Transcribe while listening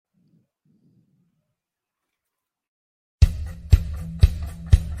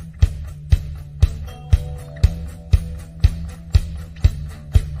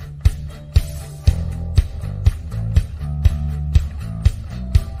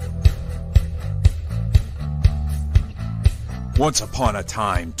Once upon a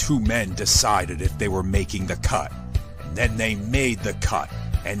time, two men decided if they were making the cut. And then they made the cut.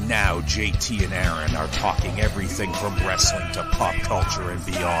 And now JT and Aaron are talking everything from wrestling to pop culture and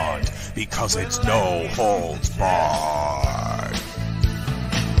beyond, because it's no holds barred.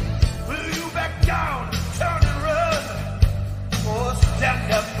 Will you back down, turn and run, or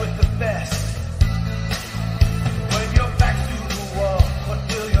stand up with the best? When you're back to the wall, what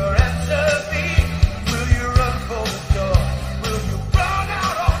will your answer be? Will you run for the door? Will you run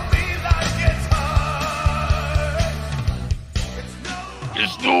out on me like it's hard?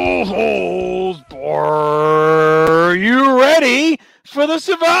 It's no holds barred. You ready for the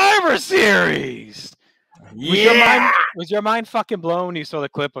Survivor Series? Yeah. Was your mind fucking blown when you saw the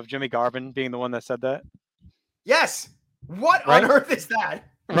clip of Jimmy Garvin being the one that said that? Yes. What Right? on earth is that?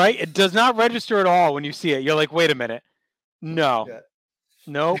 Right? It does not register at all when you see it. You're like, wait a minute. No. Yeah.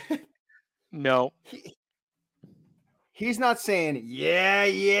 Nope. No. He's not saying yeah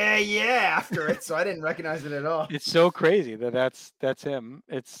after it, so I didn't recognize it at all. It's so crazy that's him.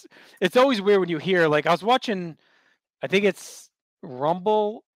 It's always weird when you hear, like, I was watching, I think it's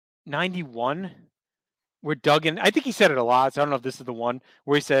Rumble 91, where Duggan, I think he said it a lot, so I don't know if this is the one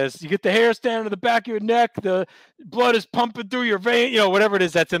where he says, you get the hair standing to the back of your neck, the blood is pumping through your vein, whatever it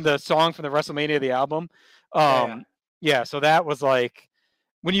is that's in the song from the WrestleMania, the album. Yeah, so that was like,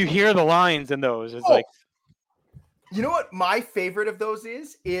 when you hear the lines in those, it's like, you know what my favorite of those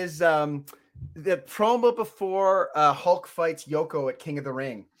is the promo before Hulk fights Yoko at King of the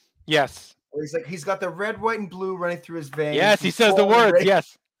Ring. yes. Where he's got the red, white, and blue running through his veins. Yes, he says the words,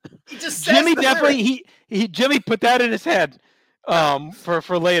 yes. He just says Jimmy the definitely Jimmy put that in his head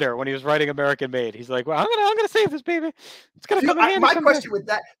for later when he was writing American Made. He's like, well, I'm gonna save this baby. It's gonna come in handy. My question with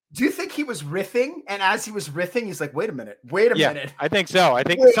that: do you think he was riffing, and as he was riffing, he's like, wait a minute. Yeah, I think so. I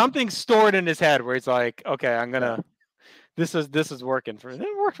think something's stored in his head where he's like, okay, I'm gonna. This is working for it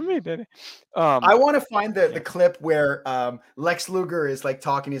worked for me, baby. I want to find the clip where Lex Luger is like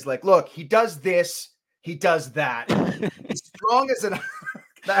talking. He's like, look, he does this, he does that. He's strong as an.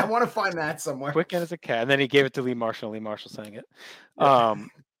 I want to find that somewhere. Quick as a cat. And then he gave it to Lee Marshall. Lee Marshall sang it.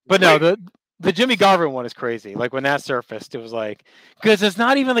 But no, the Jimmy Garvin one is crazy. Like when that surfaced, it was like, because it's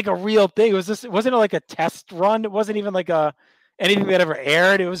not even like a real thing. It wasn't like a test run. It wasn't even like anything that ever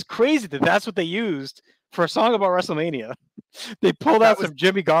aired. It was crazy that's what they used for a song about WrestleMania. They pulled out some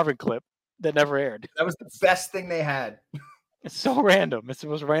Jimmy Garvin clip that never aired. That was the best thing they had. It's so random. It's the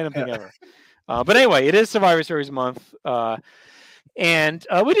most random thing ever. But anyway, it is Survivor Series month. And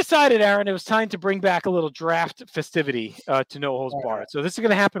we decided, Aaron, it was time to bring back a little draft festivity to No Holds Barred. So this is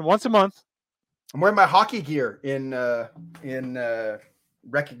going to happen once a month. I'm wearing my hockey gear in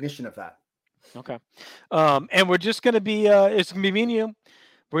recognition of that. Okay. And we're just going to be, it's going to be me and you.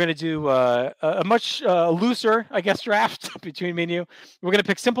 We're going to do a much looser, I guess, draft between me and you. We're going to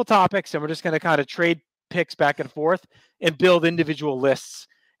pick simple topics, and we're just going to kind of trade picks back and forth and build individual lists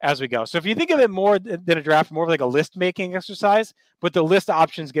as we go. So if you think of it more than a draft, more of like a list making exercise, but the list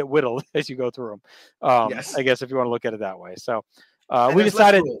options get whittled as you go through them. Yes. I guess if you want to look at it that way. So we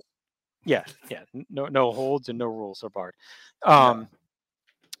decided, no holds and no rules are barred.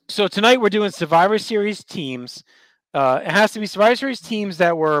 So tonight we're doing Survivor Series teams. It has to be Survivor Series teams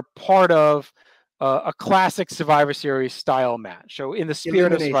that were part of a classic Survivor Series style match. So in the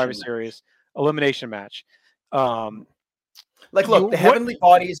spirit of Survivor Series, elimination match. Look, the Heavenly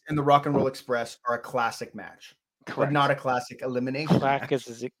Bodies and the Rock and Roll Express are a classic match, but not a classic elimination match.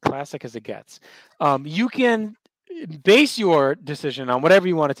 Classic as it gets. You can base your decision on whatever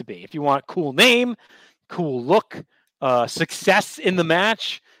you want it to be. If you want cool name, cool look, success in the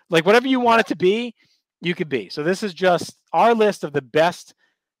match, like whatever you want it to be, you could be. So this is just our list of the best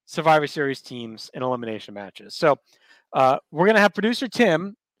Survivor Series teams in elimination matches. So we're going to have producer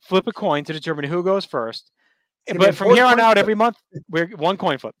Tim flip a coin to determine who goes first. But from here on out, every month, we're one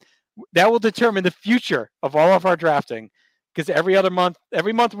coin flip. That will determine the future of all of our drafting, because every month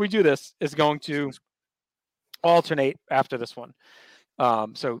we do this is going to alternate after this one.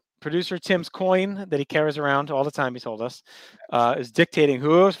 So producer Tim's coin that he carries around all the time, he told us, is dictating who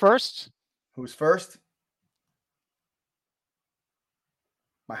goes first. Who's first?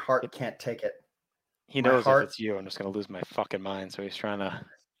 My heart can't take it. He knows if it's you, I'm just going to lose my fucking mind. So he's trying to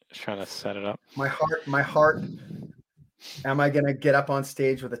set it up. My heart. Am I going to get up on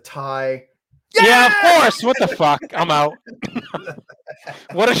stage with a tie? Yeah, of course. What the fuck? I'm out.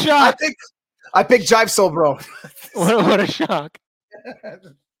 What a shock. I picked Jive Soul, bro. What a shock.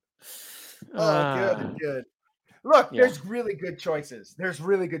 Good. Look, there's really good choices. There's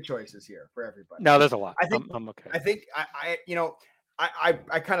really good choices here for everybody. No, there's a lot. I think I'm okay. I think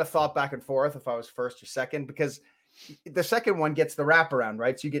I kind of thought back and forth if I was first or second, because the second one gets the wraparound,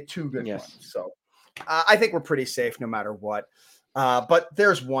 right? So you get 2 good Yes. ones. So I think we're pretty safe no matter what. But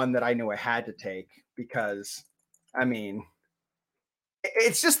there's one that I knew I had to take because, I mean,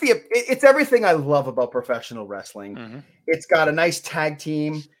 it's just it's everything I love about professional wrestling. Mm-hmm. It's got a nice tag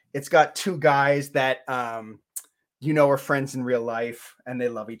team. It's got 2 guys that, are friends in real life and they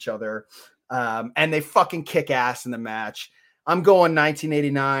love each other. And they fucking kick ass in the match. I'm going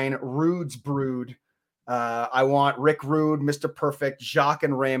 1989 Rude's Brood. I want Rick Rude, Mr. Perfect, Jacques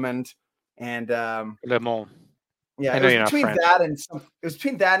and Raymond, and Le Monde. yeah, it was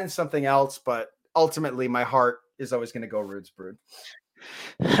between that and something else, but ultimately my heart is always going to go Rude's Brood.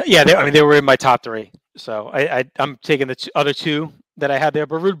 Yeah, they were in my top 3, so I'm taking the other 2 that I had there.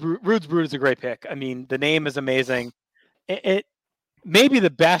 But Rude's Brood is a great pick. I mean, the name is amazing. It may be the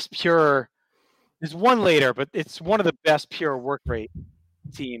best pure. There's one later, but it's one of the best pure work rate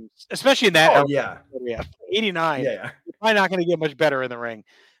teams, especially in that. Oh yeah, 89. Yeah, you're probably not going to get much better in the ring.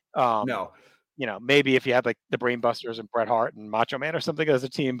 No. Maybe if you had like the Brainbusters and Bret Hart and Macho Man or something as a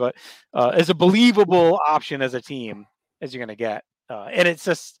team, but as a believable option as a team as you're going to get. And it's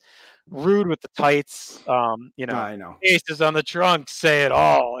just Rude with the tights. I know. Aces on the trunk, say it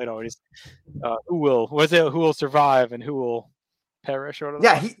all. Who will survive and who will perish? Or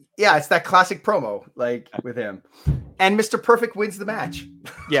it's that classic promo with him. And Mr. Perfect wins the match.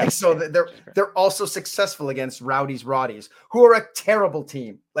 Yeah. So they're also successful against Rowdy's Roddies, who are a terrible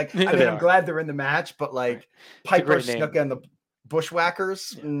team. I'm glad they're in the match, but Piper, Snuka, and the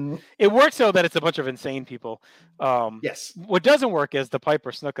Bushwhackers. Yeah. It works so that it's a bunch of insane people. Yes. What doesn't work is the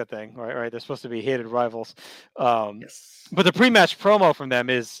Piper Snuka thing, right? They're supposed to be hated rivals. Yes. But the pre-match promo from them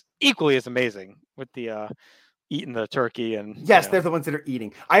is equally as amazing with the eating the turkey and they're the ones that are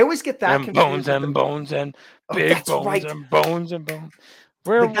eating. I always get that and bones and bones and big bones and bones and bones.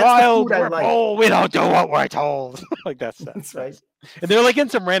 We're wild, we're bold, we don't do what we're told. That's right. And they're in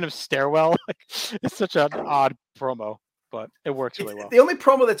some random stairwell. It's such an odd promo, but it works really well. The only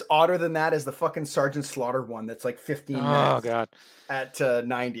promo that's odder than that is the fucking Sergeant Slaughter one that's 15 minutes. Oh god. At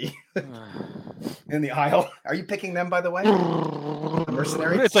 90 in the aisle. Are you picking them, by the way? The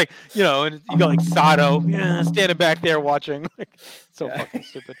Mercenaries? It's and you got Sato standing back there watching. Fucking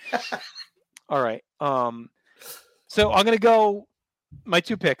stupid. All right. So I'm gonna go my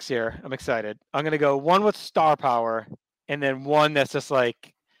 2 picks here. I'm excited. I'm gonna go one with star power and then one that's just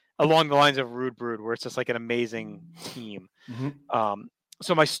along the lines of Rude Brood, where it's just an amazing team. Mm-hmm.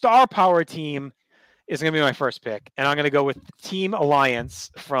 So my star power team is going to be my first pick, and I'm going to go with Team Alliance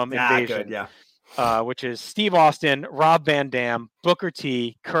from Invasion, which is Steve Austin, Rob Van Dam, Booker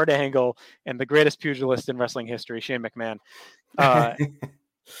T, Kurt Angle, and the greatest pugilist in wrestling history, Shane McMahon.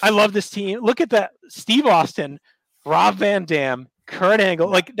 I love this team. Look at that. Steve Austin, Rob Van Dam, Kurt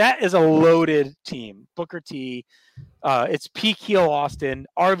Angle. That is a loaded team. Booker T. It's peak heel Austin.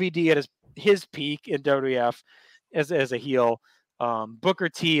 RVD at his peak in WWF as a heel. Booker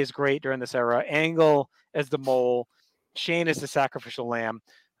T is great during this era. Angle as the mole. Shane is the sacrificial lamb.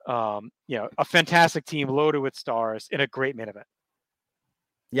 A fantastic team loaded with stars in a great main event.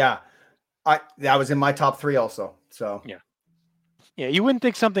 Yeah. That was in my top 3 also. So yeah, you wouldn't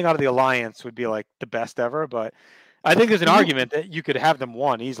think something out of the Alliance would be the best ever, but I think there's an argument that you could have them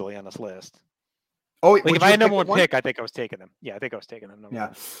 1 easily on this list. Oh, if I had number 1 pick, I think I was taking them. Yeah, I think I was taking them.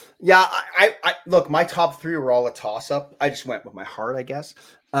 Yeah. I look, my top 3 were all a toss up. I just went with my heart, I guess.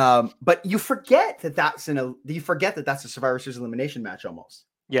 But you forget that that's a Survivor Series elimination match almost.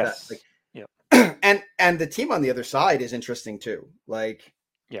 Yes. And the team on the other side is interesting too. I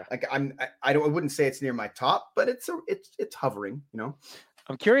wouldn't say it's near my top, but it's hovering.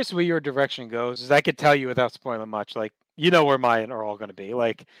 I'm curious where your direction goes, as I could tell you without spoiling much. Where mine are all going to be.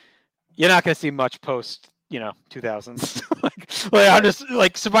 You're not going to see much post, 2000s. I'm just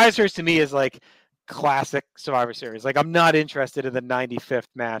Survivor Series to me is classic Survivor Series. I'm not interested in the 95th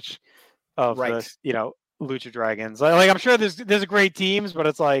match of the, Lucha Dragons. I'm sure there's great teams, but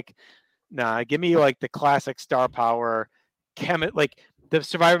it's nah, give me the classic star power, the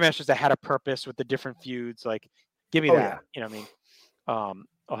Survivor matches that had a purpose with the different feuds. Give me that. Yeah. You know what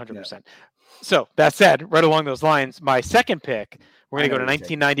I mean? 100%. Yeah. So that said, right along those lines, my second pick, we're going to go to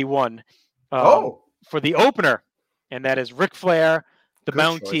 1991 for the opener, and that is Ric Flair, the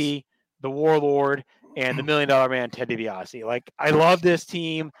Mountie, the Warlord, and the $1 Million Man, Ted DiBiase. I love this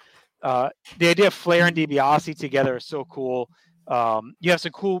team. The idea of Flair and DiBiase together is so cool. You have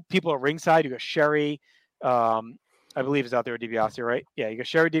some cool people at ringside. You got Sherry, I believe is out there with DiBiase, right? Yeah, you got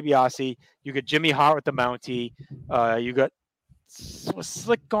Sherry DiBiase. You got Jimmy Hart with the Mountie. You got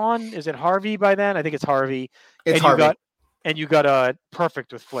Slick gone. Is it Harvey by then? I think it's Harvey. It's Harvey. You got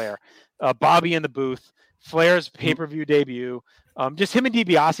Perfect with Flair. Bobby in the booth. Flair's pay-per-view debut. Just him and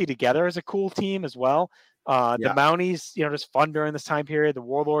DiBiase together is a cool team as well. The Mounties, just fun during this time period. The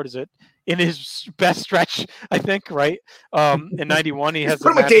Warlord is in his best stretch, I think, right? In 91, he has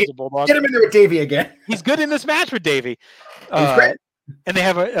the match with Bulldog. Get him in there with Davey again. He's good in this match with Davey. He's great. And they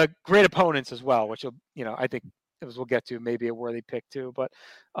have a great opponents as well, which I think as we'll get to, maybe a worthy pick too. But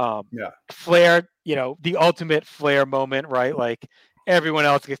Flair, the ultimate Flair moment, right? Like everyone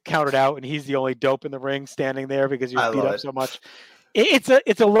else gets counted out, and he's the only dope in the ring standing there because he was beat up so much. It's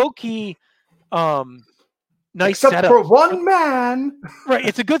a low key. Nice Except setup for one man. Right.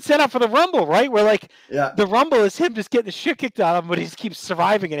 It's a good setup for the Rumble, right? Where the Rumble is him just getting the shit kicked out of him, but he just keeps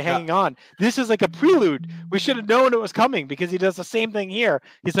surviving and hanging on. This is like a prelude. We should have known it was coming because he does the same thing here.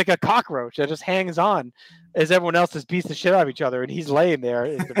 He's like a cockroach that just hangs on as everyone else just beats the shit out of each other, and he's laying there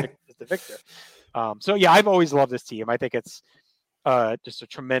as the victor. I've always loved this team. I think it's just a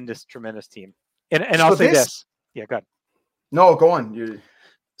tremendous, tremendous team. And I'll say this. Yeah, go ahead. No, go on.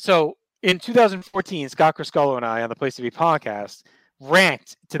 So in 2014, Scott Criscuolo and I on the Place to Be podcast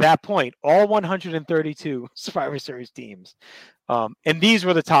ranked to that point all 132 Survivor Series teams, and these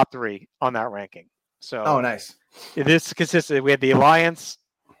were the top 3 on that ranking. So, nice. This consisted. We had the Alliance,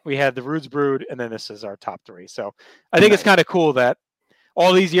 we had the Rudes Brood, and then this is our top 3. So I think it's kind of cool that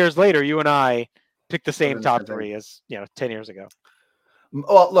all these years later, you and I picked the same top 3 as 10 years ago.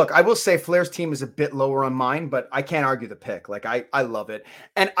 Well, look, I will say Flair's team is a bit lower on mine, but I can't argue the pick. Like, I love it.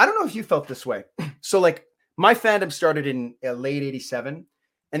 And I don't know if you felt this way. So, my fandom started in late 87,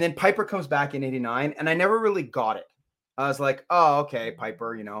 and then Piper comes back in 89, and I never really got it. I was like, oh, okay,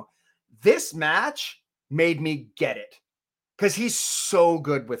 Piper, This match made me get it because he's so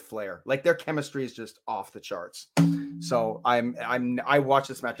good with Flair. Like, their chemistry is just off the charts. So, I watched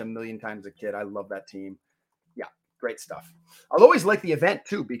this match a million times as a kid. I love that team. Great stuff. I'll always like the event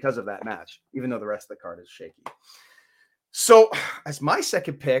too because of that match, even though the rest of the card is shaky. So as my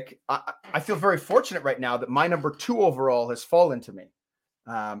second pick, I feel very fortunate right now that my number 2 overall has fallen to me.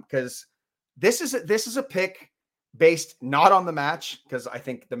 Because this is a pick based not on the match, because I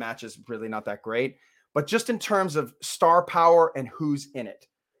think the match is really not that great, but just in terms of star power and who's in it.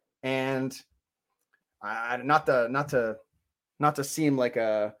 And not to seem like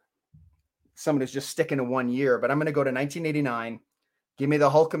someone who's just sticking to 1 year, but I'm going to go to 1989. Give me the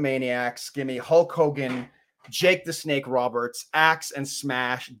Hulkamaniacs. Give me Hulk Hogan, Jake the Snake Roberts, Axe and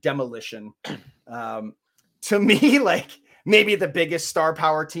Smash, Demolition. To me, maybe the biggest star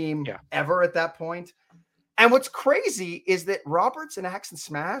power team ever at that point. And what's crazy is that Roberts and Axe and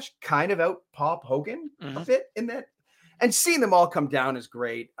Smash kind of out pop Hogan a bit in that. And seeing them all come down is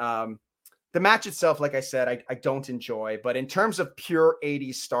great. The match itself, like I said, I don't enjoy. But in terms of pure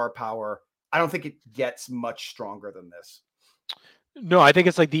 80s star power, I don't think it gets much stronger than this. No, I think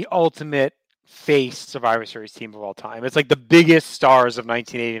it's like the ultimate face Survivor Series team of all time. It's like the biggest stars of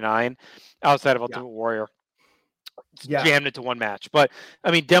 1989 outside of Ultimate Warrior. Jammed into one match. But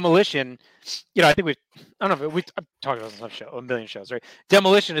I mean, Demolition, I think I've talked about this on a million shows, right?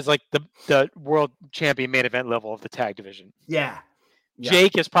 Demolition is like the world champion main event level of the tag division. Yeah.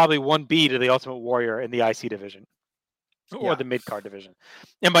 Jake is probably 1B to the Ultimate Warrior in the IC division. Or the mid-card division.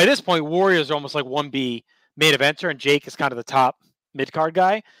 And by this point, Warriors are almost like 1B main eventer, and Jake is kind of the top mid-card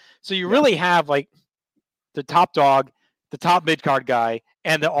guy. So you really have the top dog, the top mid-card guy,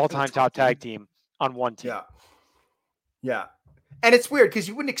 and the all-time top tag team on one team. Yeah. And it's weird because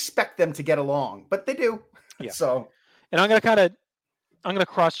you wouldn't expect them to get along, but they do. Yeah. So, and I'm going to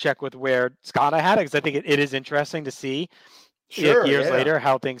cross-check with where Scott I had it because I think it is interesting to see years later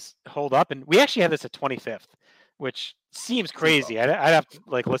how things hold up. And we actually had this at 25th, which seems crazy. I'd have to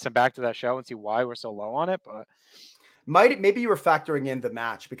listen back to that show and see why we're so low on it, but maybe you were factoring in the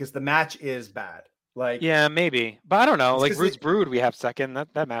match because the match is bad. Maybe, but I don't know. Rudes Brood, we have second.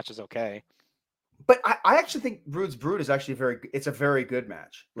 That match is okay. But I actually think Rudes Brood is actually it's a very good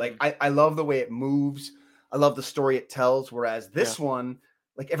match. I love the way it moves. I love the story it tells. Whereas this one,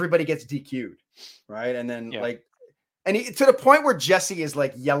 everybody gets DQ'd, right? And then and to the point where Jesse is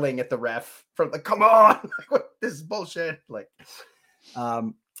yelling at the ref from come on, this is bullshit.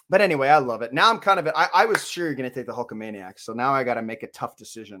 But anyway, I love it. Now I'm kind of, I was sure you're going to take the Hulkamaniacs. So now I got to make a tough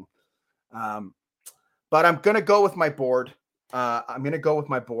decision. But I'm going to go with my board. I'm going to go with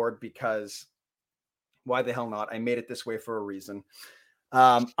my board because why the hell not? I made it this way for a reason.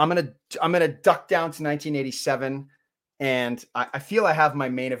 I'm going to duck down to 1987 and I feel I have my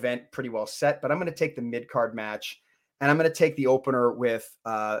main event pretty well set, but I'm going to take the mid-card match. And I'm going to take the opener with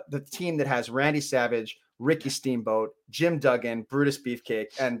the team that has Randy Savage, Ricky Steamboat, Jim Duggan, Brutus Beefcake,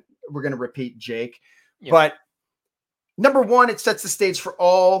 and we're going to repeat Jake. Yeah. But number one, it sets the stage for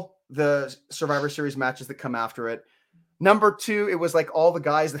all the Survivor Series matches that come after it. Number 2, it was like all the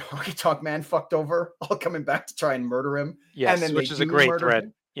guys that Honky Tonk Man fucked over, all coming back to try and murder him. Yes, and then which is a great thread.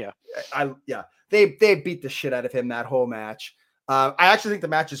 Him. Yeah. They beat the shit out of him that whole match. I actually think the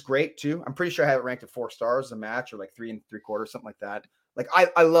match is great too. I'm pretty sure I have it ranked at 4 stars a match, or like 3 3/4, something like that. Like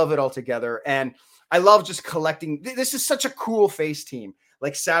I love it all together, and I love just collecting. This is such a cool face team,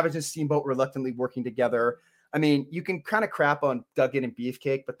 like Savage and Steamboat reluctantly working together. I mean, you can kind of crap on Duggan and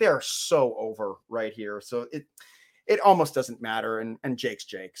Beefcake, but they are so over right here. So it almost doesn't matter. And Jake's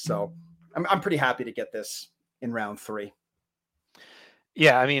Jake. So I'm pretty happy to get this in round 3.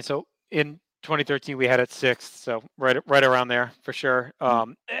 Yeah, I mean, so in 2013 we had it 6th, so right around there for sure.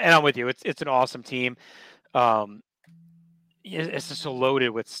 And I'm with you. It's an awesome team. It's just so loaded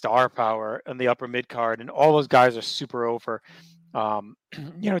with star power in the upper mid card, and all those guys are super over.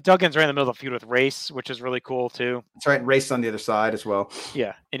 Duggan's right in the middle of the feud with Race, which is really cool too. That's right. And Race on the other side as well.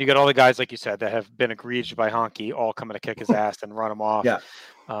 Yeah. And you got all the guys, like you said, that have been egreged by Honky, all coming to kick his ass and run him off. Yeah.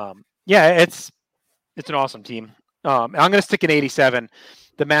 It's an awesome team. I'm going to stick in 87,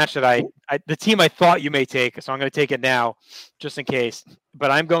 the match that the team I thought you may take. So I'm going to take it now just in case,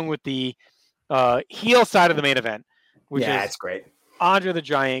 but I'm going with the heel side of the main event, which is it's great. Andre the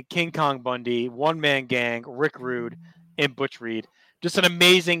Giant, King Kong Bundy, One Man Gang, Rick Rude, and Butch Reed. Just an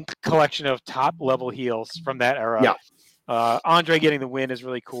amazing collection of top level heels from that era. Yeah. Andre getting the win is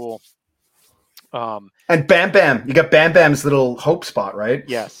really cool. And Bam Bam, you got Bam Bam's little hope spot, right?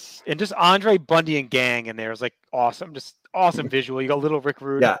 Yes. And just Andre, Bundy, and Gang in there is like awesome. Just awesome visual. You got little Rick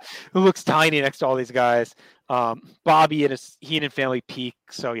Rude, who looks tiny next to all these guys. Bobby and his Heenan family peak.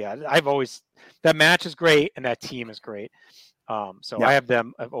 So yeah, that match is great and that team is great. I have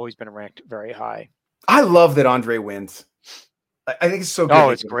them. I've always been ranked very high. I love that Andre wins. I think it's so good. Oh,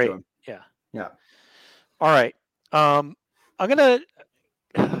 it's great. Yeah. All right. I'm gonna.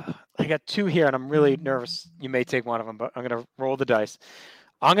 I got 2 here, and I'm really nervous. You may take one of them, but I'm gonna roll the dice.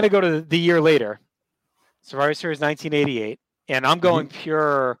 I'm gonna go to the year later, Survivor Series 1988, and I'm going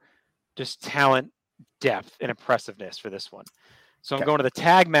pure, just talent, depth, and impressiveness for this one. So I'm going to the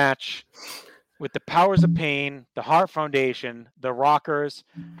tag match with the Powers of Pain, the Hart Foundation, the Rockers,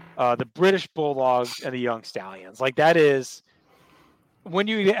 the British Bulldogs, and the Young Stallions. Like, that is, when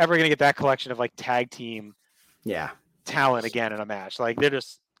you ever going to get that collection of like tag team talent again in a match? Like, they're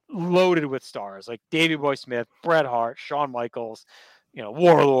just loaded with stars, like Davey Boy Smith, Bret Hart, Shawn Michaels,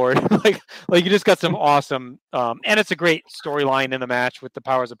 Warlord. like you just got some awesome, and it's a great storyline in the match with the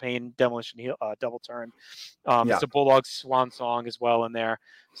Powers of Pain, Demolition heel, double turn. It's a Bulldog swan song as well in there.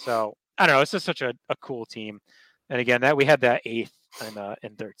 So I don't know. It's just such a cool team. And again, that we had that 8th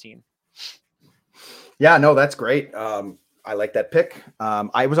in 13. Yeah, no, that's great. I like that pick.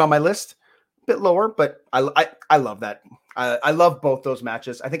 I was on my list a bit lower, but I love that. I love both those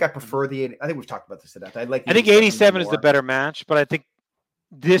matches. I think I prefer I think we've talked about this to death. I think 87 is the better match, but I think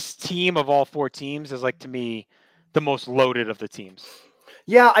this team of all 4 teams is, like, to me, the most loaded of the teams.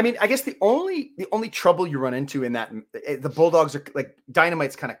 Yeah, I mean, I guess the only trouble you run into in that, the Bulldogs are like,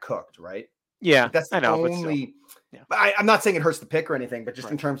 Dynamite's kind of cooked, right? Yeah, like, that's the only. I'm not saying it hurts the pick or anything, but just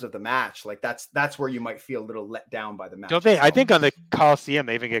in terms of the match, like that's where you might feel a little let down by the match. Don't they? I think on the Coliseum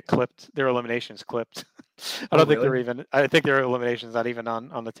they even get clipped. Their eliminations clipped. I don't think they're even. I think their eliminations not even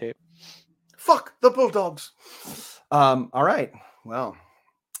on the tape. Fuck the Bulldogs. All right. Well,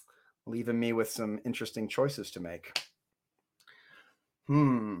 leaving me with some interesting choices to make.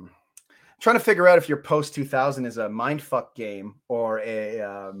 Trying to figure out if your post 2000 is a mindfuck game or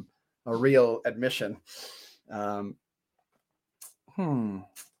a real admission.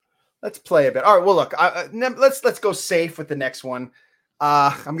 Let's play a bit. All right. Well, look, let's go safe with the next one.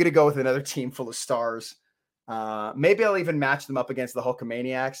 I'm going to go with another team full of stars. Maybe I'll even match them up against the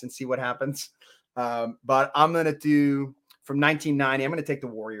Hulkamaniacs and see what happens. But I'm going to do from 1990. I'm going to take the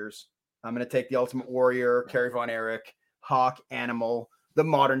Warriors. I'm going to take the Ultimate Warrior, Kerry Von Erich, Hawk, Animal, the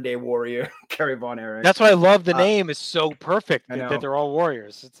modern day Warrior, Kerry Von Erich. That's why I love the name. Is so perfect that they're all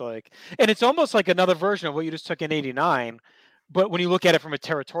Warriors. It's like, and it's almost like another version of what you just took in 89. But when you look at it from a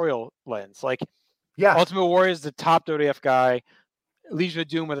territorial lens, like, Ultimate Warrior is the top WWF guy. Legion of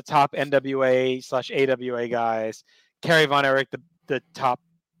Doom are the top NWA/AWA guys. Kerry Von Erich, the top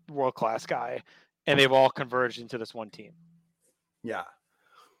world-class guy. And they've all converged into this one team. Yeah.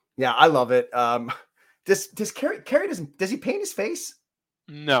 Yeah, I love it. Does Kerry does he paint his face?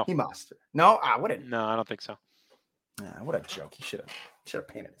 No. He must. No? No, I don't think so. What a joke. He should have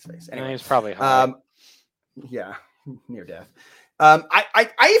painted his face. Anyway, he was probably high. Yeah, near death.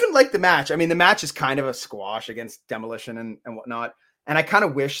 I even like the match. I mean, the match is kind of a squash against Demolition and whatnot. And I kind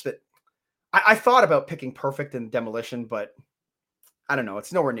of wish that I thought about picking Perfect and Demolition, but I don't know.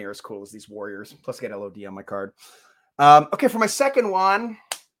 It's nowhere near as cool as these Warriors. Plus, I get LOD on my card. Okay, for my second one,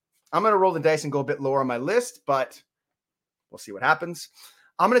 I'm going to roll the dice and go a bit lower on my list, but we'll see what happens.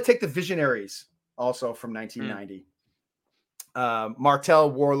 I'm going to take the Visionaries, also from 1990. Martel,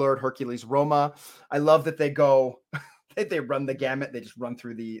 Warlord, Hercules, Roma. I love that they go, they run the gamut. They just run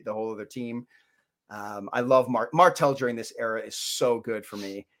through the whole of their team. I love Martel during this era is so good for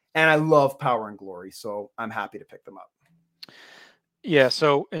me. And I love Power and Glory, so I'm happy to pick them up. Yeah,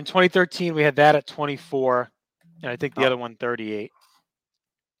 so in 2013, we had that at 24, and I think the other one 38.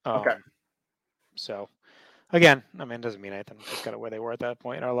 Okay. So, again, I mean, it doesn't mean anything. Just kind of where they were at that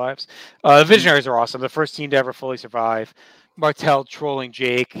point in our lives. The Visionaries are awesome. The first team to ever fully survive. Martel trolling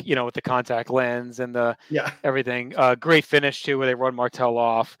Jake, with the contact lens and the everything. Great finish, too, where they run Martel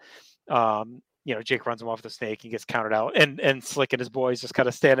off. Jake runs him off the snake. He gets counted out. And Slick and his boys just kind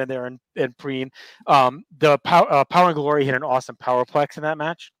of standing there and preen. The Power and Glory hit an awesome powerplex in that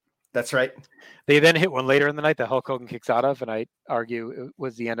match. That's right. They then hit one later in the night that Hulk Hogan kicks out of, and I argue it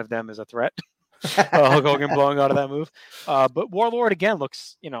was the end of them as a threat. Hulk Hogan blowing out of that move. But Warlord, again,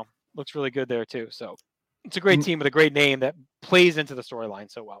 looks really good there, too. So it's a great team with a great name that plays into the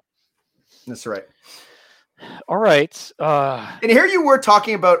storyline so well. That's right. All right. And here you were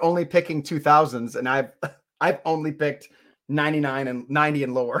talking about only picking 2000s, and I've only picked 99 and 90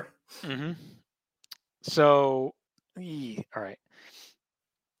 and lower. Mm-hmm. So, all right.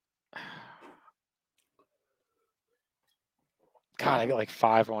 God, I got like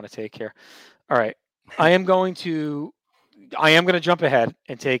 5 I want to take here. All right. I am going to jump ahead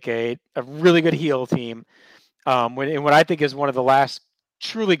and take a really good heel team in what I think is one of the last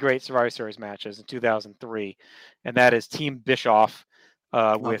truly great Survivor Series matches in 2003, and that is Team Bischoff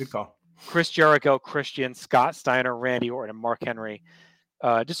with Chris Jericho, Christian, Scott Steiner, Randy Orton, and Mark Henry.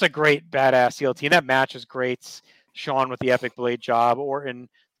 Just a great badass heel team. That match is great. Sean with the epic blade job. Orton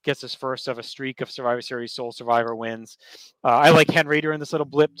gets his first of a streak of Survivor Series Sole Survivor wins. I like Henry during this little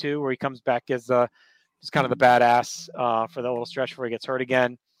blip too, where he comes back as kind of the badass for that little stretch before he gets hurt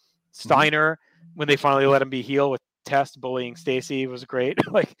again. Steiner, when they finally let him be heel with Test bullying Stacy, was great.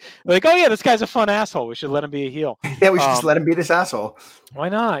 like, oh yeah, this guy's a fun asshole. We should let him be a heel. Yeah, we should just let him be this asshole. Why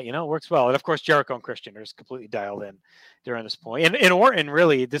not? It works well. And of course, Jericho and Christian are just completely dialed in during this point. And Orton,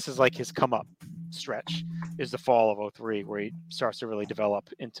 really, this is like his come up stretch, is the fall of 03, where he starts to really develop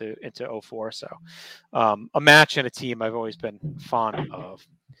into 04. So a match and a team I've always been fond of.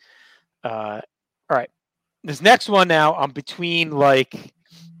 All right. This next one now, I'm between like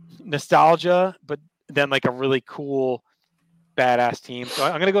nostalgia, but then like a really cool badass team. So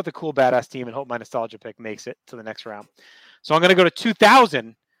I'm going to go with the cool badass team and hope my nostalgia pick makes it to the next round. So I'm going to go to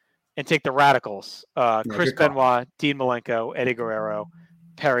 2000 and take the Radicals. Chris Benoit, Dean Malenko, Eddie Guerrero,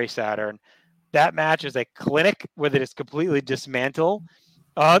 Perry Saturn. That match is a clinic where they just completely dismantle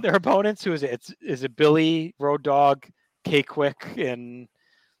their opponents. Who is it? Is it Billy, Road Dogg, K Quick, and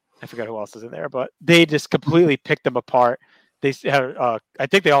I forgot who else is in there, but they just completely picked them apart. They had, I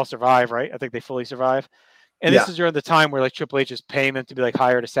think they all survive, right? I think they fully survive. And this is during the time where like Triple H is paying them to be like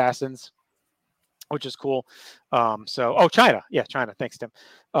hired assassins, which is cool. China. Yeah, China. Thanks, Tim.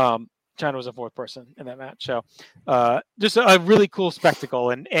 China was a 4th person in that match. So just a really cool spectacle.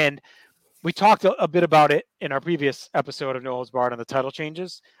 And we talked a bit about it in our previous episode of No Holds Barred on the title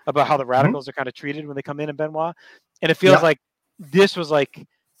changes, about how the Radicals are kind of treated when they come in Benoit. And it feels like this was like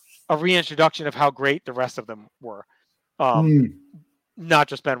a reintroduction of how great the rest of them were. Not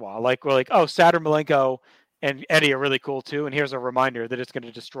just Benoit. Like we're like, oh, Saturn, Malenko, and Eddie are really cool too. And here's a reminder that it's going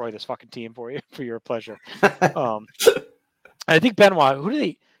to destroy this fucking team for you for your pleasure. I think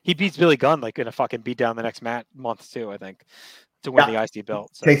Benoit, he beats Billy Gunn like in a fucking beatdown the next month too. I think to win the IC belt.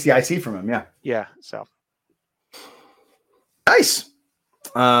 So. Takes the IC from him. Yeah. Yeah. So nice.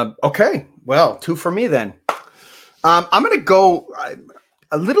 Okay. Well, 2 for me then. I'm going to go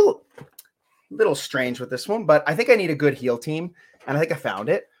a little strange with this one, but I think I need a good heel team, and I think I found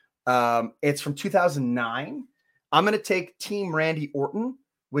it. It's from 2009. I'm going to take Team Randy Orton,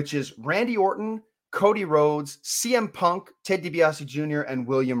 which is Randy Orton, Cody Rhodes, CM Punk, Ted DiBiase Jr., and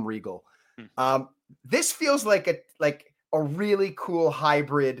William Regal. This feels like a really cool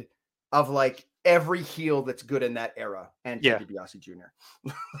hybrid of like every heel that's good in that era and Ted DiBiase Jr.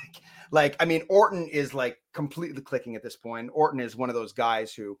 I mean, Orton is like completely clicking at this point. Orton is one of those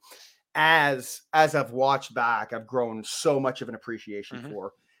guys who, as I've watched back, I've grown so much of an appreciation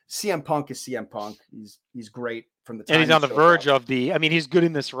for. CM Punk is CM Punk. He's great from the time. And he's on the verge of he's good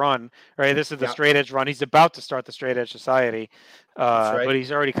in this run, right? This is the straight edge run. He's about to start the straight edge society. But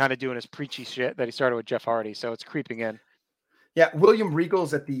he's already kind of doing his preachy shit that he started with Jeff Hardy. So it's creeping in. Yeah, William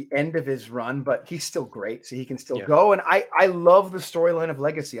Regal's at the end of his run, but he's still great, so he can still Yeah. go. And I love the storyline of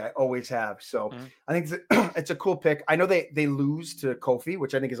Legacy. I always have. So I think it's a cool pick. I know they lose to Kofi,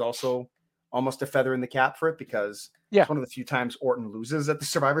 which I think is also almost a feather in the cap for it because it's one of the few times Orton loses at the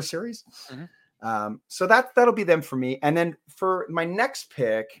Survivor Series. So that'll be them for me. And then for my next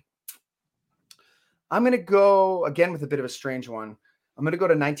pick, I'm going to go again with a bit of a strange one. I'm going to go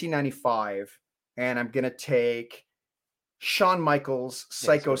to 1995, and I'm going to take Shawn Michaels,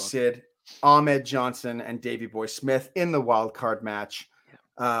 Psycho Sid, Ahmed Johnson, and Davey Boy Smith in the wild card match.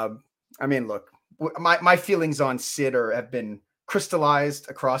 I mean, look, my feelings on Sid have been crystallized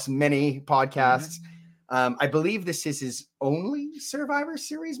across many podcasts. I believe this is his only Survivor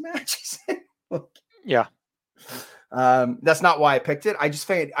Series match. Yeah. That's not why I picked it. I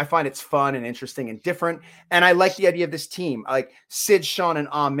find it's fun and interesting and different. And I like the idea of this team. Like Sid, Shawn, and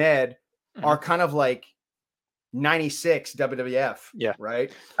Ahmed are kind of like 96 WWF. Yeah.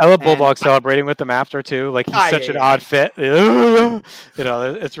 Right. I love Bulldog celebrating with them after too. Like he's such an odd fit.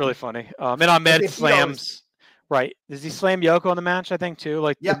 It's really funny. And Ahmed slams. Right. Does he slam Yoko in the match? I think too.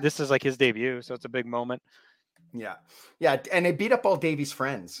 Like this is like his debut. So it's a big moment. Yeah. Yeah. And they beat up all Davey's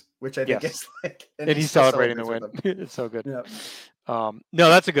friends, which I think is like, and he's celebrating the win. It's so good. Yeah. No,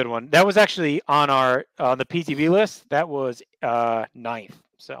 that's a good one. That was actually on the PTV list. That was 9th.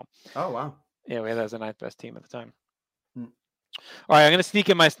 So. Oh, wow. Yeah, we had that as the 9th best team at the time. All right, I'm going to sneak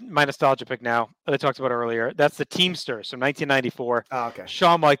in my nostalgia pick now that I talked about earlier. That's the Teamsters from 1994. Oh, okay.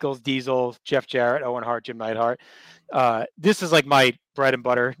 Shawn Michaels, Diesel, Jeff Jarrett, Owen Hart, Jim Neidhart. This is like my bread and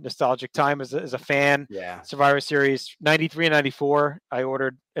butter nostalgic time as a fan. Yeah. Survivor Series 93 and 94. I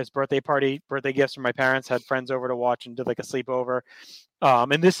ordered as birthday gifts from my parents, had friends over to watch and did like a sleepover.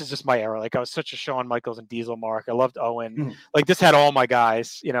 And this is just my era. Like I was such a Shawn Michaels and Diesel mark. I loved Owen. Like this had all my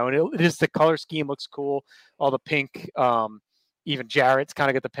guys, and it is the color scheme looks cool. All the pink, even Jarrett's kind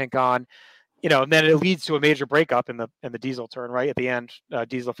of got the pink on, and then it leads to a major breakup in the Diesel turn right at the end.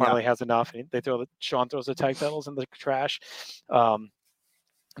 Diesel finally has enough. And Shawn throws the tag titles in the trash.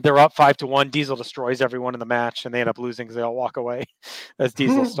 They're up 5-1. Diesel destroys everyone in the match, and they end up losing because they all walk away as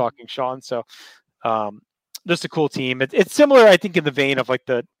Diesel stalking Shawn. So, just a cool team. It's similar, I think, in the vein of like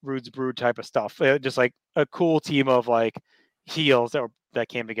the Rude's Brood type of stuff. Just like a cool team of like heels that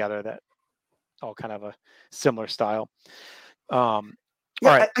came together that all kind of a similar style. All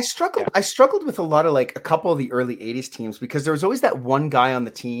right. I struggled with a lot of like a couple of the early 80s teams because there was always that one guy on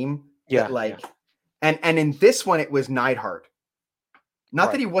the team. And in this one, it was Neidhart.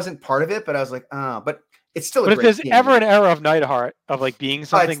 Not that he wasn't part of it, but I was like, but it's still But if there's ever an era of Neidhart of like being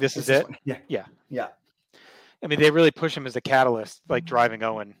something, this is it. Yeah. I mean, they really push him as a catalyst, like driving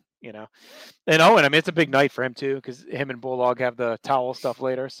Owen, And Owen, I mean, it's a big night for him too, because him and Bulldog have the towel stuff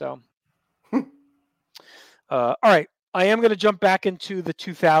later. So, all right. I am going to jump back into the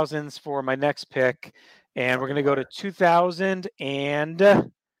 2000s for my next pick, and we're going to go to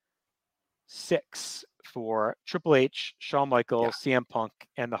 2006 for Triple H, Shawn Michaels, CM Punk,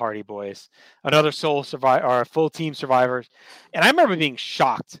 and the Hardy Boys. Another full team survivors. And I remember being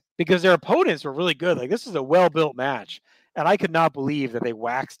shocked because their opponents were really good. Like this is a well-built match, and I could not believe that they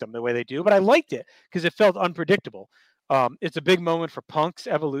waxed them the way they do, but I liked it because it felt unpredictable. It's a big moment for Punk's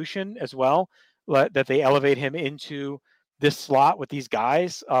evolution as well, that they elevate him into this slot with these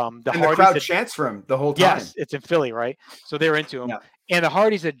guys. The crowd chants for him the whole time. Yes, it's in Philly, right? So they're into him. Yeah. And the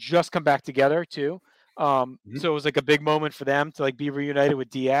Hardys had just come back together too. So it was like a big moment for them to like be reunited with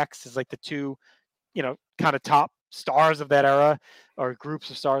DX as like the two, kind of top stars of that era, or groups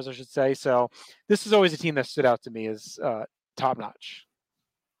of stars, I should say. So this is always a team that stood out to me as top notch.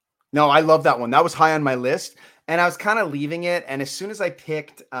 No, I love that one. That was high on my list, and I was kind of leaving it. And as soon as I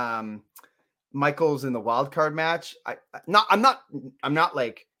picked Michaels in the wild card match, I'm not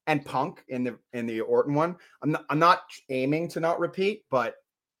like, and Punk in the Orton one, I'm not aiming to not repeat, but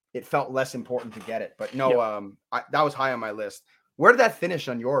it felt less important to get it. But no, that was high on my list. Where did that finish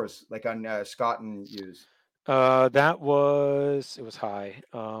on yours? Like on Scott and Hughes? It was high.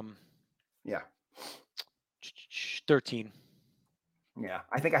 13. Yeah,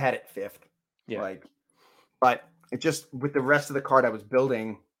 I think I had it 5th. Yeah. But it just, with the rest of the card I was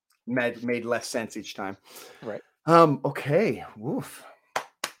building, made less sense each time. Right. Okay. Woof.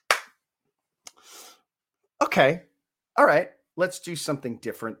 Okay. All right. Let's do something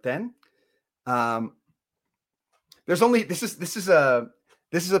different then. This is a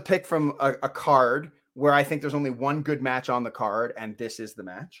pick from a card where I think there's only one good match on the card, and this is the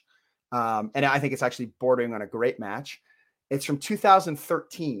match. And I think it's actually bordering on a great match. It's from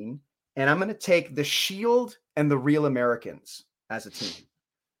 2013, and I'm going to take the Shield and the Real Americans as a team.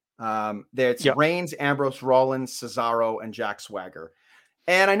 There's Reigns, Ambrose, Rollins, Cesaro, and Jack Swagger.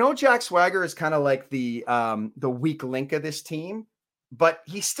 And I know Jack Swagger is kind of like the weak link of this team, but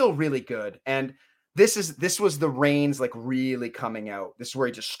he's still really good. And this was the Reigns like really coming out. This is where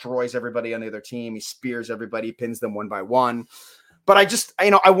he destroys everybody on the other team. He spears everybody, pins them one by one. But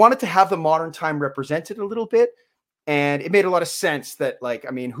I wanted to have the modern time represented a little bit. And it made a lot of sense that, like,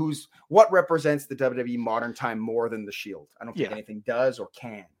 I mean, what represents the WWE modern time more than the Shield? I don't think anything does or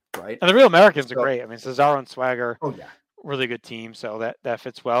can, right? And the Real Americans are great. I mean, Cesaro and Swagger, yeah, really good team. So that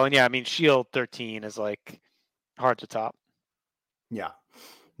fits well. And yeah, I mean, Shield 13 is like hard to top. Yeah,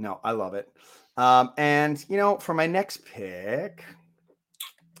 no, I love it. And for my next pick,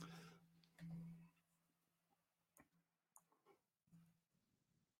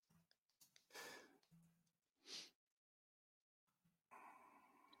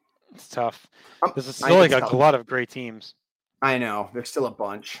 it's tough. This is still like a lot of great teams. I know. There's still a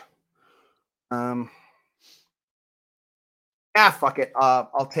bunch. Fuck it.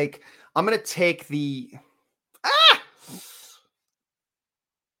 I'm going to take the...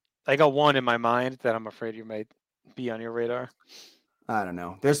 I got one in my mind that I'm afraid you might be on your radar. I don't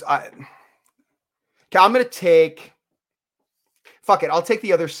know. Okay, I'm going to take... Fuck it. I'll take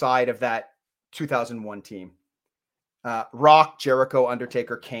the other side of that 2001 team. Rock, Jericho,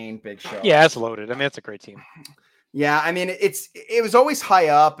 Undertaker, Kane, Big Show. Yeah, that's loaded. I mean, that's a great team. Yeah, I mean, it was always high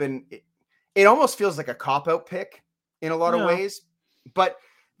up, and it almost feels like a cop-out pick in a lot of ways. But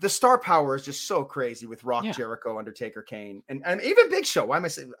the star power is just so crazy with Rock, Jericho, Undertaker, Kane, and even Big Show. Why am I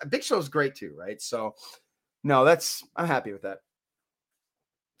saying Big Show's great too, right? So, no, I'm happy with that.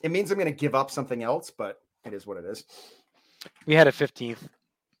 It means I'm going to give up something else, but it is what it is. We had a 15th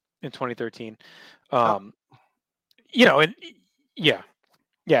in 2013. I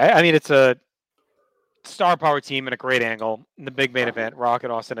mean, it's a star power team and a great angle. In the big main event, Rock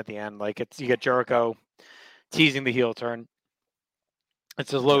and Austin at the end. Like you get Jericho teasing the heel turn.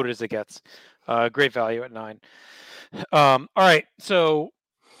 It's as loaded as it gets. Great value at 9. All right, so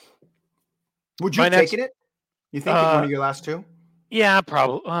would you have taken it? You think one of your last two? Yeah,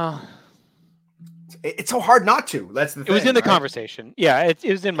 probably. It's so hard not to. That's the thing. It was in the conversation. Yeah, it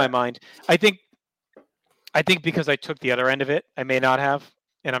was in my mind. I think because I took the other end of it, I may not have,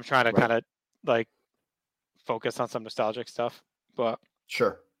 and I'm trying to kind of like focus on some nostalgic stuff. But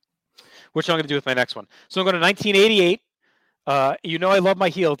sure, which I'm going to do with my next one. So I'm going to 1988. I love my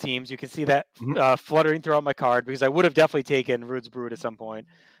heel teams. You can see that fluttering throughout my card because I would have definitely taken Rude's Brood at some point.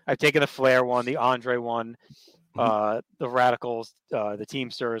 I've taken the Flair one, the Andre one, the Radicals, the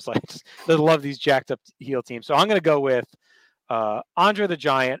Teamsters. Like, I love these jacked up heel teams. So I'm going to go with Andre the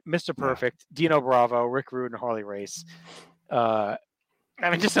Giant, Mr. Perfect, Dino Bravo, Rick Rude, and Harley Race. I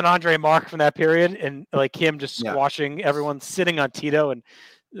mean, just an Andre mark from that period, and like him just squashing everyone, sitting on Tito and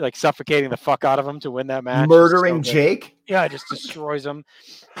like suffocating the fuck out of him to win that match. Murdering Jake. Yeah, just destroys him.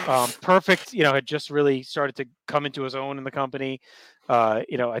 Perfect, had just really started to come into his own in the company. I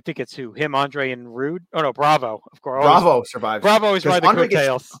think it's him, Andre, and Rude. Oh no, Bravo, of course. Bravo survives. Bravo always ride the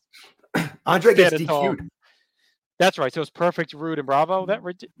coattails. Andre gets DQ'd. That's right. So it's Perfect, Rude, and Bravo.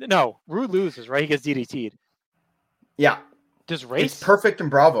 Rude loses, right? He gets DDT'd. Yeah. Does Race? It's Perfect and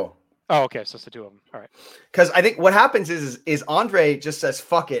Bravo. Oh, okay. So it's the two of them. All right. Because I think what happens is Andre just says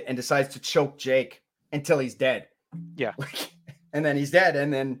fuck it and decides to choke Jake until he's dead. Yeah. And then he's dead.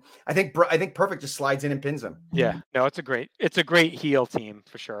 And then I think Perfect just slides in and pins him. Yeah. No, it's a great heel team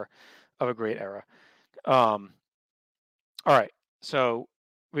for sure, of a great era. All right. So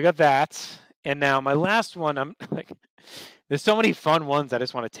we got that. And now my last one, I'm like, there's so many fun ones I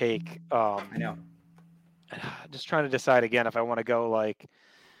just want to take. I know. Just trying to decide again if I want to go like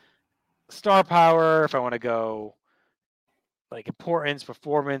star power, if I want to go like importance,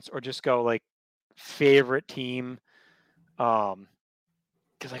 performance, or just go like favorite team. Because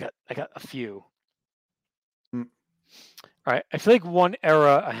I got a few. All right. I feel like one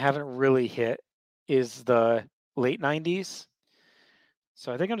era I haven't really hit is the late 90s.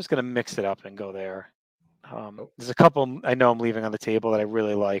 So I think I'm just going to mix it up and go there. There's a couple I know I'm leaving on the table that I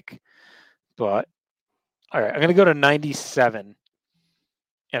really like. But, all right, I'm going to go to 97.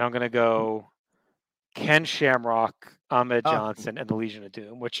 And I'm going to go Ken Shamrock, Ahmed Johnson, and the Legion of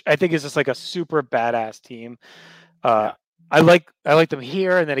Doom, which I think is just like a super badass team. I like them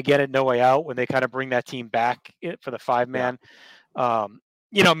here, and then again at No Way Out when they kind of bring that team back for the 5-man.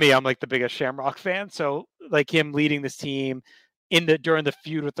 Me, I'm like the biggest Shamrock fan. So like him leading this team during the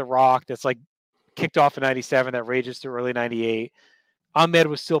feud with The Rock that's like kicked off in 97 that rages through early 98. Ahmed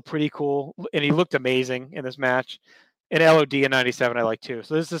was still pretty cool, and he looked amazing in this match. And LOD in 97 I like too.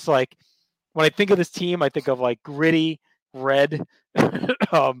 So this is like when I think of this team, I think of like gritty, red,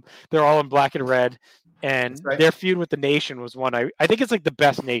 They're all in black and red, and That's right. their feud with the Nation was one I think it's like the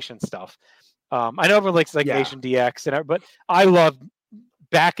best Nation stuff. I know everyone likes like Yeah. Nation DX, but I love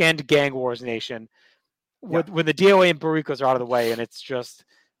back end Gang Wars Nation Yeah. when the DOA and Barricos are out of the way, and it's just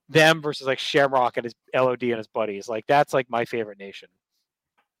them versus like Shamrock and his LOD and his buddies. Like that's like my favorite Nation.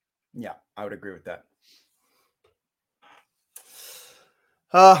 Yeah, I would agree with that.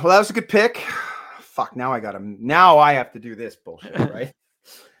 Well, that was a good pick. Fuck, now I have to do this bullshit, right?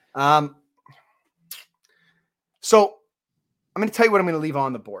 So I'm going to tell you what I'm going to leave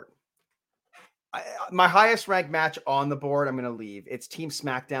on the board. My highest ranked match on the board, I'm going to leave. It's Team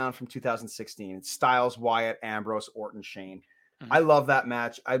SmackDown from 2016. It's Styles, Wyatt, Ambrose, Orton, Shane. I love that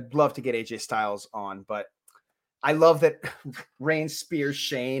match. I'd love to get AJ Styles on, but I love that Reigns spears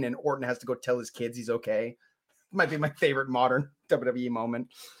Shane and Orton has to go tell his kids he's okay. Might be my favorite modern WWE moment.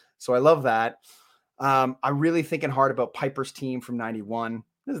 So I love that. I'm really thinking hard about Piper's team from 91.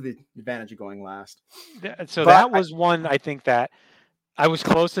 This is the advantage of going last. So that was one I think that I was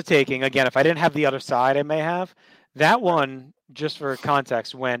close to taking. Again, if I didn't have the other side, I may have. That one, just for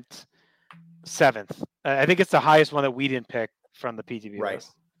context, went 7th. I think it's the highest one that we didn't pick from the PTB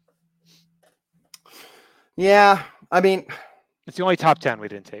list. Yeah, I mean, it's the only top 10 we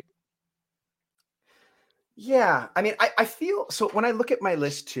didn't take. Yeah, I mean, I feel so when I look at my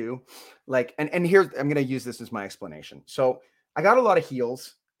list too, like, and here I'm going to use this as my explanation. So I got a lot of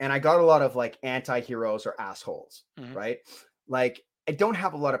heels and I got a lot of like anti-heroes or assholes, right? Like, I don't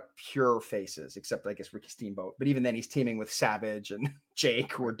have a lot of pure faces, except I guess Ricky Steamboat. But even then, he's teaming with Savage and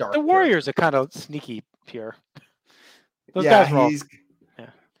Jake, who are dark. The Warriors are kind of sneaky pure. Those guys are all,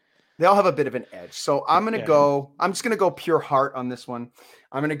 they all have a bit of an edge. So I'm going to go, I'm just going to go pure heart on this one.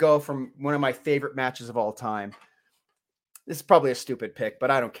 I'm going to go from one of my favorite matches of all time. This is probably a stupid pick, but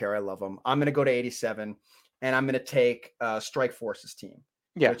I don't care. I love them. I'm going to go to 87 and I'm going to take Strike Force's team,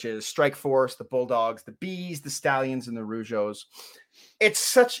 which is Strike Force, the Bulldogs, the Bees, the Stallions, and the Rougeos.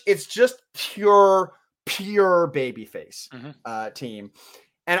 It's just pure babyface team.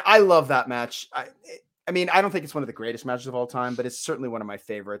 And I love that match. I mean, I don't think it's one of the greatest matches of all time, but it's certainly one of my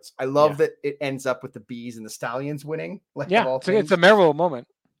favorites. I love that it ends up with the Bees and the Stallions winning. It's a memorable moment.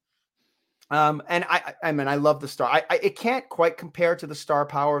 And I mean, I love the star. It can't quite compare to the star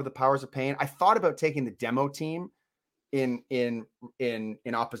power of the Powers of Pain. I thought about taking the demo team in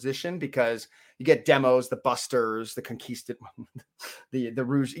opposition because you get demos, the Busters, the the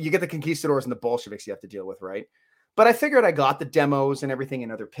Rouge. You get the Conquistadors and the Bolsheviks you have to deal with, right? But I figured I got the demos and everything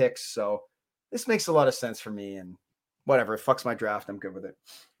in other picks, so this makes a lot of sense for me. And whatever, it fucks my draft. I'm good with it.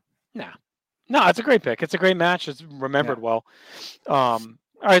 No, it's a great pick. It's a great match. It's remembered well. All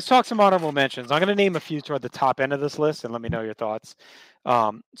right, let's talk some honorable mentions. I'm going to name a few toward the top end of this list, and let me know your thoughts.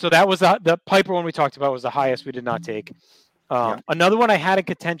 So that was the Piper one we talked about was the highest we did not take. Another one I had in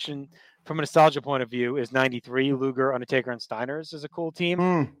contention from a nostalgia point of view is 93. Luger, Undertaker, and Steiners is a cool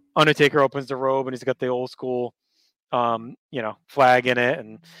team. Undertaker opens the robe, and he's got the old school, flag in it,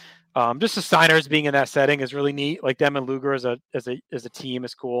 and just the Steiners being in that setting is really neat. Like them and Luger as a team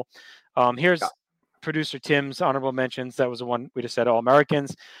is cool. Here's producer Tim's honorable mentions. That was the one we just said, All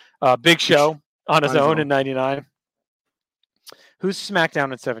Americans. Big Show on his own in 99. Who's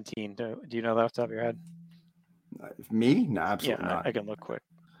SmackDown in 17? Do you know that off the top of your head? Me? No, absolutely not. I can look quick.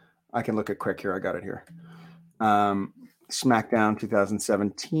 I can look it quick here. I got it here. SmackDown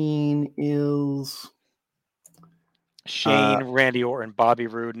 2017 is Shane, Randy Orton, Bobby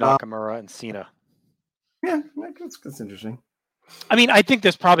Roode, Nakamura, and Cena. Yeah, that's interesting. I mean, I think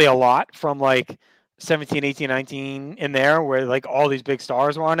there's probably a lot from like 17, 18, 19 in there where like all these big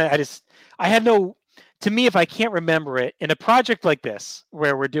stars were on it. I had no, to me, if I can't remember it in a project like this,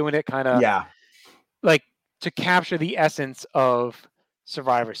 where we're doing it kind of like to capture the essence of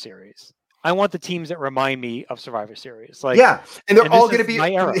Survivor Series. I want the teams that remind me of Survivor Series. Like, and they're all going to be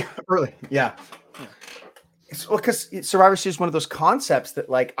my era. Early. Well, because Survivor Series is one of those concepts that,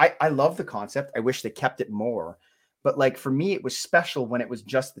 like, I love the concept. I wish they kept it more. But, like, for me, it was special when it was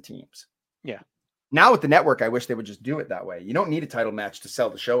just the teams. Yeah. Now with the network, I wish they would just do it that way. You don't need a title match to sell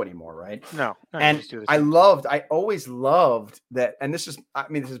the show anymore, right? No. And I always loved that. And this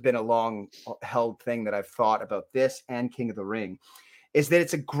has been a long held thing that I've thought about this and King of the Ring, is that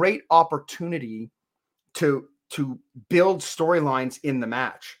it's a great opportunity to build storylines in the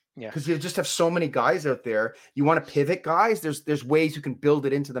match. Yeah. Because you just have so many guys out there. You want to pivot guys. There's ways you can build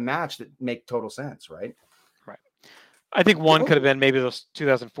it into the match that make total sense, right? Right. I think one could have been maybe those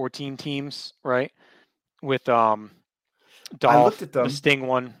 2014 teams, right? With Dolph, I looked at them. The Sting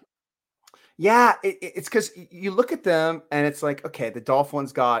one. Yeah, it's because you look at them and it's like, okay, the Dolph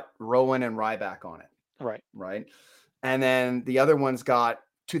one's got Rowan and Ryback on it. Right. Right. And then the other one's got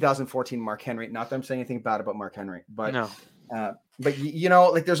 2014 Mark Henry. Not that I'm saying anything bad about Mark Henry, but No. but you know,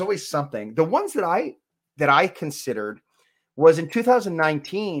 like there's always something. The ones that I considered was in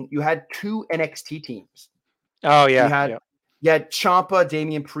 2019. You had 2 NXT teams. Oh yeah. You had Ciampa,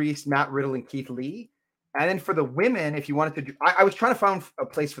 Damian Priest, Matt Riddle, and Keith Lee. And then for the women, if you wanted to do, I was trying to find a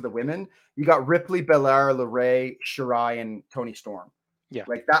place for the women. You got Ripley, Belair, LeRae, Shirai, and Toni Storm. Yeah,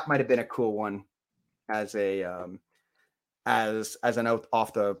 like that might have been a cool one as a as an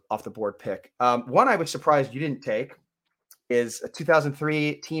off the board pick. One I was surprised you didn't take is a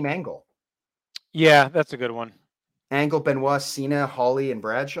 2003 Team Angle. Yeah, that's a good one. Angle, Benoit, Cena, Holly, and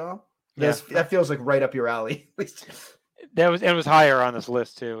Bradshaw. That feels like right up your alley. It was higher on this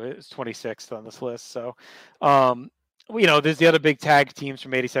list too. It was 26th on this list. So, there's the other big tag teams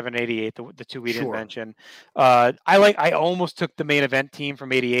from 87 and 88, the 2 we didn't mention. I almost took the main event team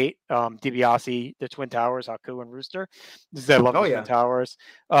from 88, DiBiase, the Twin Towers, Haku, and Rooster. I love the Twin Towers.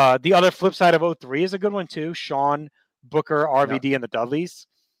 The other flip side of 03 is a good one too. Shawn, Booker, RVD, and the Dudleys.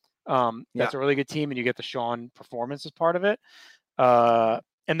 That's a really good team, and you get the Shawn performance as part of it.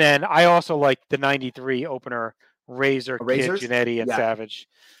 And then I also like the 93 opener, Razor, Kid, Jannetty, and Savage.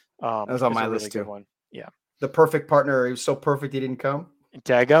 That was on my list too. One. Yeah. The perfect partner. He was so perfect he didn't come. And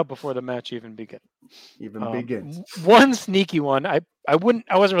tag out before the match even begins. One sneaky one I wasn't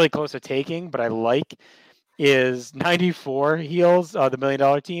really close to taking, but I like is 94 Heels, the $1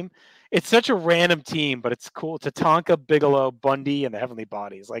 Million Team. It's such a random team, but it's cool. Tatanka, Bigelow, Bundy, and the Heavenly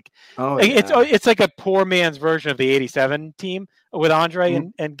Bodies. It's like a poor man's version of the 87 team with Andre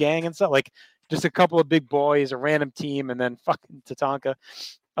and gang and stuff. Like just a couple of big boys, a random team, and then fucking Tatanka.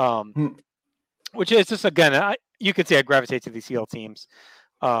 Which is just, again, you could say I gravitate to these heel teams.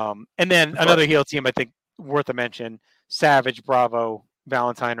 And then another heel team I think worth a mention, Savage, Bravo,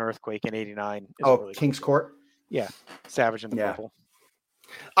 Valentine, Earthquake in 89. Really King's Court? Yeah, Savage in the purple.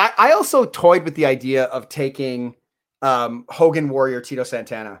 I also toyed with the idea of taking Hogan Warrior Tito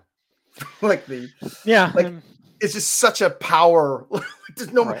Santana. It's just such a power.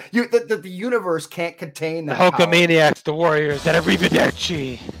 There's no the universe can't contain that. The Hulkamaniacs, the Warriors, that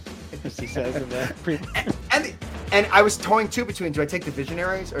arrivederci. As he says in the and I was toying too between, do I take the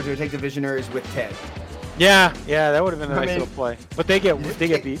Visionaries or do I take the Visionaries with Ted? Yeah, that would have been a nice little play. But they get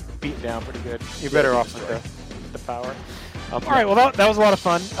beat down pretty good. You're better off with the power. All right, well that was a lot of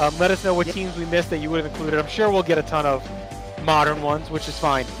fun. Let us know what teams we missed that you would have included. I'm sure we'll get a ton of modern ones, which is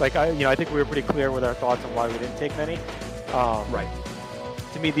fine. Like I think we were pretty clear with our thoughts on why we didn't take many.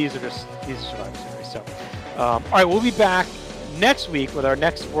 To me, these are Survivor Series. So, all right, we'll be back next week with our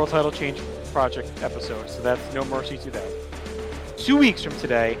next World Title Change Project episode. So that's No Mercy 2000. 2 weeks from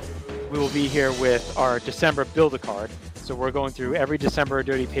today, we will be here with our December Build-A-Card. So we're going through every December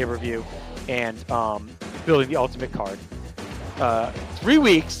Dirty pay-per-view and building the ultimate card. 3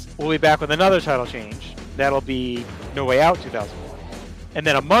 weeks, we'll be back with another title change. That'll be No Way Out 2001. And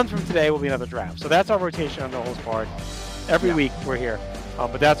then a month from today will be another draft. So that's our rotation on the whole card. Every week we're here.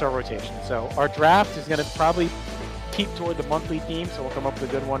 But that's our rotation. So our draft is going to probably keep toward the monthly theme. So we'll come up with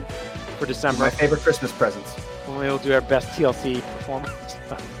a good one for December. My favorite Christmas presents. We'll do our best TLC performance.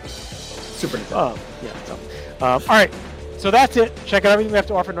 Super Nintendo. All right. So that's it. Check out everything we have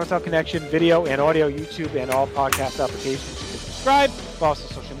to offer, North South Connection, video and audio, YouTube, and all podcast applications. You can subscribe. Follow us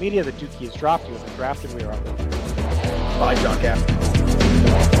on social media. The Dookie is dropped. You have been drafted. We are out. Bye, John Cap.